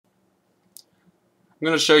I'm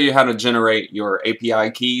going to show you how to generate your API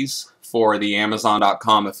keys for the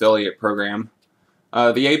Amazon.com affiliate program.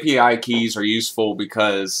 The API keys are useful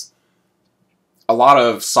because a lot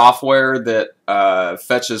of software that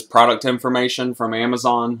fetches product information from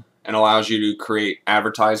Amazon and allows you to create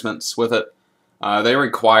advertisements with it, they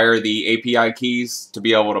require the API keys to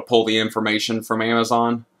be able to pull the information from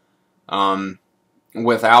Amazon.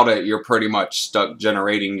 Without it, you're pretty much stuck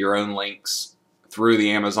generating your own links through the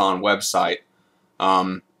Amazon website.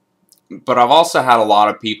 But I've also had a lot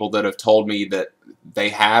of people that have told me that they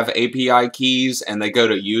have API keys and they go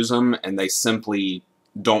to use them and they simply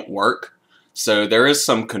don't work. So there is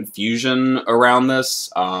some confusion around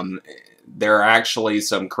this. There are actually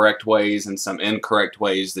some correct ways and some incorrect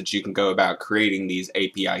ways that you can go about creating these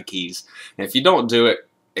API keys. And if you don't do it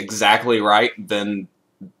exactly right, then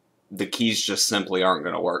the keys just simply aren't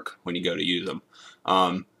going to work when you go to use them.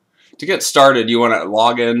 To get started, you want to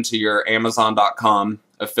log into your Amazon.com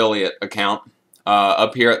affiliate account.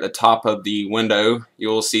 Up here at the top of the window, you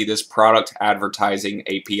will see this Product Advertising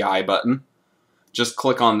API button. Just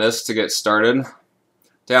click on this to get started.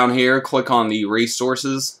 Down here, click on the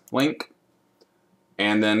Resources link,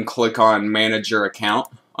 and then click on Manage Your Account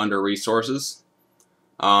under Resources.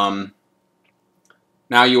 Now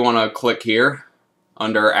you want to click here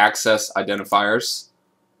under Access Identifiers.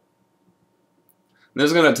 This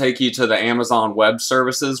is going to take you to the Amazon Web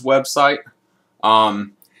Services website.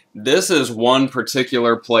 This is one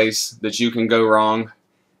particular place that you can go wrong.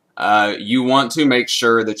 You want to make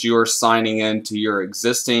sure that you are signing in to your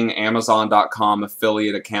existing Amazon.com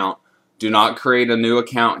affiliate account. Do not create a new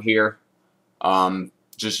account here.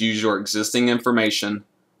 Just use your existing information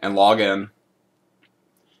and log in.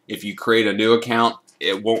 If you create a new account,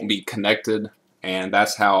 it won't be connected, and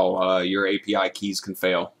that's how your API keys can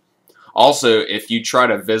fail. Also, if you try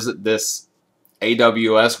to visit this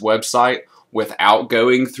AWS website without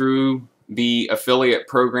going through the affiliate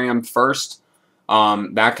program first,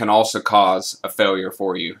 that can also cause a failure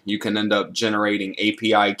for you. You can end up generating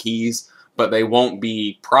API keys, but they won't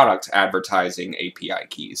be product advertising API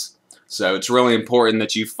keys. So it's really important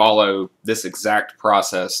that you follow this exact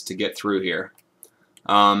process to get through here.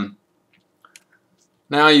 Now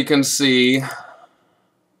you can see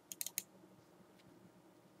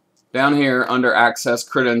down here under Access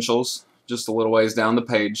Credentials, just a little ways down the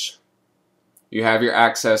page, you have your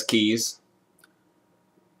access keys.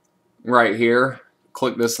 Right here,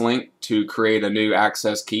 click this link to create a new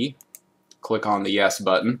access key. Click on the Yes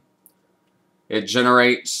button. It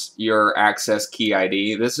generates your access key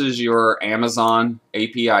ID. This is your Amazon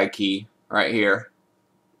API key right here.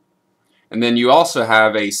 And then you also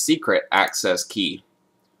have a secret access key.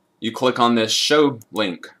 You click on this Show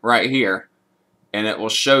link right here, and it will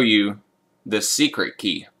show you this secret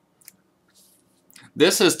key.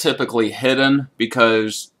 This is typically hidden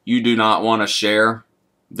because you do not want to share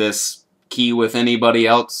this key with anybody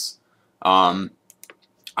else. I'm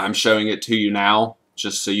showing it to you now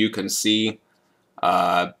just so you can see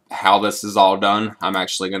how this is all done. I'm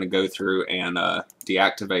actually going to go through and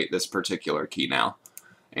deactivate this particular key now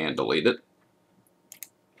and delete it.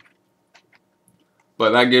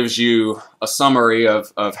 But that gives you a summary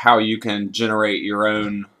of how you can generate your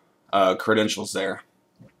own credentials there.